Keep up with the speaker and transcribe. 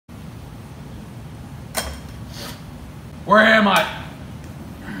Where am I?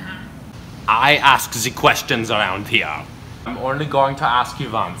 I ask the questions around here. I'm only going to ask you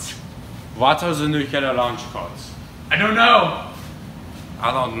once. What are the nuclear launch codes? I don't know.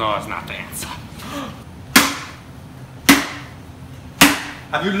 I don't know is not the answer.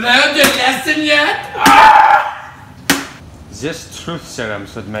 Have you learned your lesson yet? This truth serum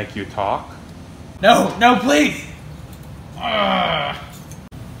should make you talk. No, no, please.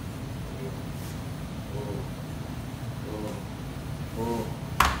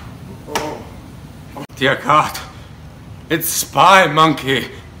 Dear God, it's Spy Monkey.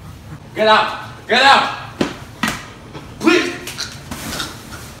 Get out! Get out! Please!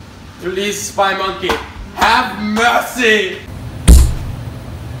 Release Spy Monkey. Have mercy!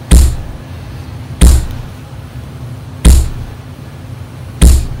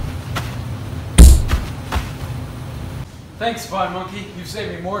 Thanks, Spy Monkey. You've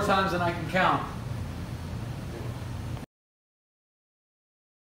saved me more times than I can count.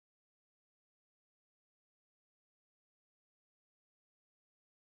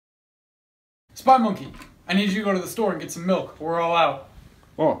 Spy Monkey, I need you to go to the store and get some milk. We're all out.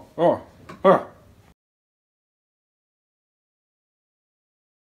 Oh.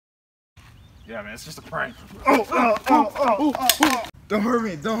 Yeah, man, it's just a prank. Don't hurt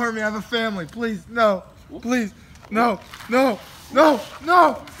me. Don't hurt me. I have a family. Please, no. Please, no.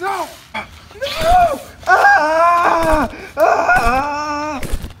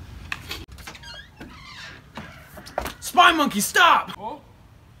 Spy Monkey, stop!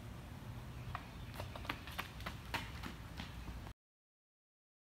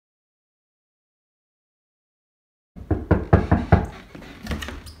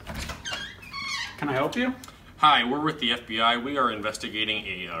 Can I help you? Hi, we're with the FBI. We are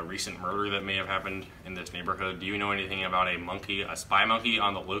investigating a recent murder that may have happened in this neighborhood. Do you know anything about a monkey, a spy monkey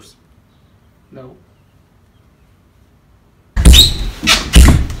on the loose? No.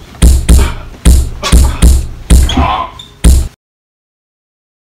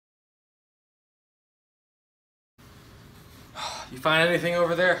 You find anything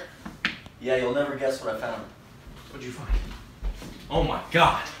over there? Yeah, you'll never guess what I found. What'd you find? Oh my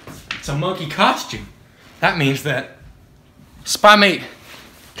God, it's a monkey costume. That means that Spy Mate,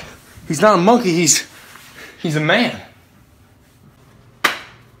 he's not a monkey, he's a man.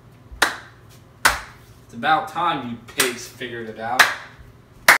 It's about time you pigs figured it out.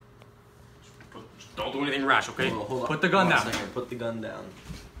 Don't do anything rash, okay? Well, hold on. Put the gun down. One second. Put the gun down.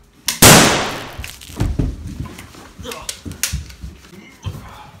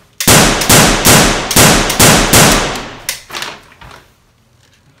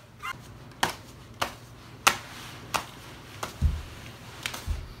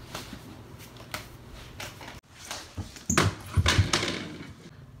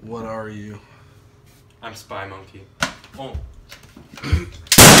 What are you? I'm Spy Monkey. Oh.